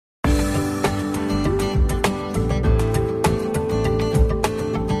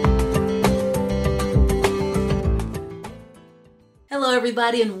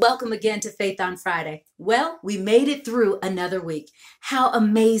everybody, and welcome again to Faith on Friday. Well, we made it through another week. How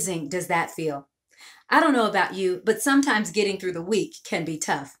amazing does that feel? I don't know about you, but sometimes getting through the week can be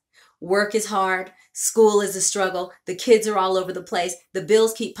tough. Work is hard, school is a struggle, the kids are all over the place, the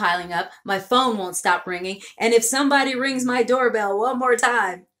bills keep piling up, my phone won't stop ringing, and if somebody rings my doorbell one more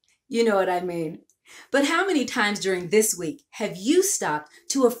time, you know what I mean. But how many times during this week have you stopped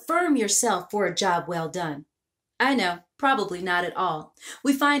to affirm yourself for a job well done? I know, probably not at all.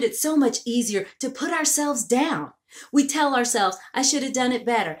 We find it so much easier to put ourselves down. We tell ourselves, I should have done it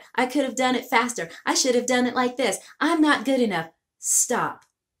better. I could have done it faster. I should have done it like this. I'm not good enough. Stop.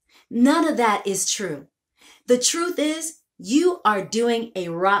 None of that is true. The truth is, you are doing a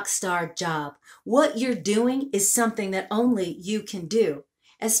rock star job. What you're doing is something that only you can do,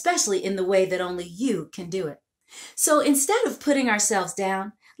 especially in the way that only you can do it. So instead of putting ourselves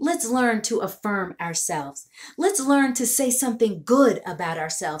down, let's learn to affirm ourselves. Let's learn to say something good about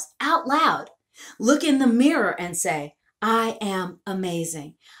ourselves out loud. Look in the mirror and say, I am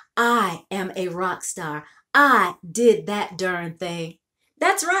amazing. I am a rock star. I did that darn thing.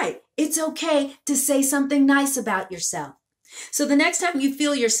 That's right. It's okay to say something nice about yourself. So the next time you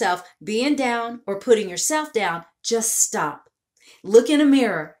feel yourself being down or putting yourself down, just stop. Look in a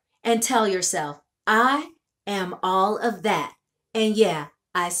mirror and tell yourself, I am all of that. And yeah,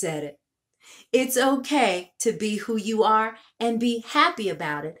 I said it. It's okay to be who you are and be happy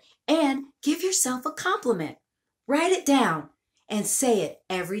about it and give yourself a compliment. Write it down and say it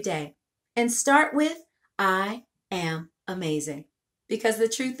every day. And start with, I am amazing. Because the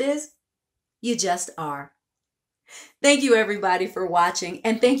truth is, you just are. Thank you everybody for watching,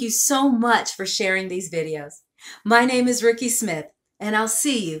 and thank you so much for sharing these videos. My name is Ricky Smith, and I'll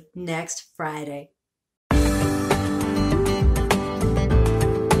see you next Friday.